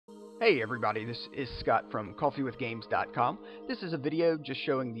Hey everybody, this is Scott from coffeewithgames.com. This is a video just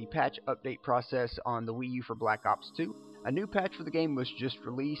showing the patch update process on the Wii U for Black Ops 2. A new patch for the game was just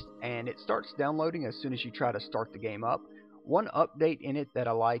released and it starts downloading as soon as you try to start the game up. One update in it that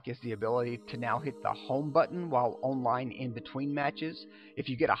I like is the ability to now hit the home button while online in between matches. If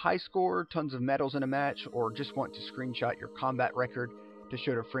you get a high score, tons of medals in a match, or just want to screenshot your combat record to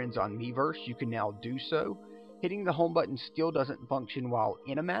show to friends on Miiverse, you can now do so. Hitting the home button still doesn't function while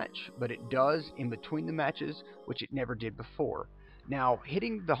in a match, but it does in between the matches, which it never did before. Now,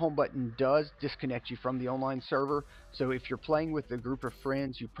 hitting the home button does disconnect you from the online server, so if you're playing with a group of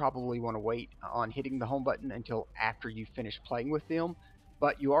friends, you probably want to wait on hitting the home button until after you finish playing with them,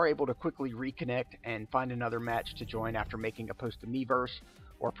 but you are able to quickly reconnect and find another match to join after making a post to Miiverse,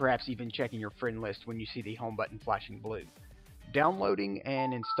 or perhaps even checking your friend list when you see the home button flashing blue. Downloading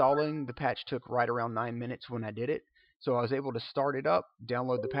and installing the patch took right around 9 minutes when I did it, so I was able to start it up,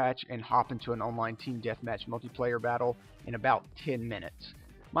 download the patch, and hop into an online team deathmatch multiplayer battle in about 10 minutes.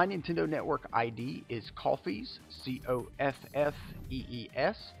 My Nintendo Network ID is Coffees, Coffees,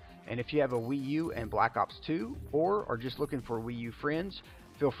 and if you have a Wii U and Black Ops 2, or are just looking for Wii U friends,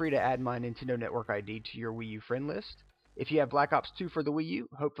 feel free to add my Nintendo Network ID to your Wii U friend list. If you have Black Ops 2 for the Wii U,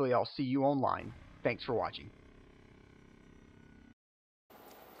 hopefully I'll see you online. Thanks for watching.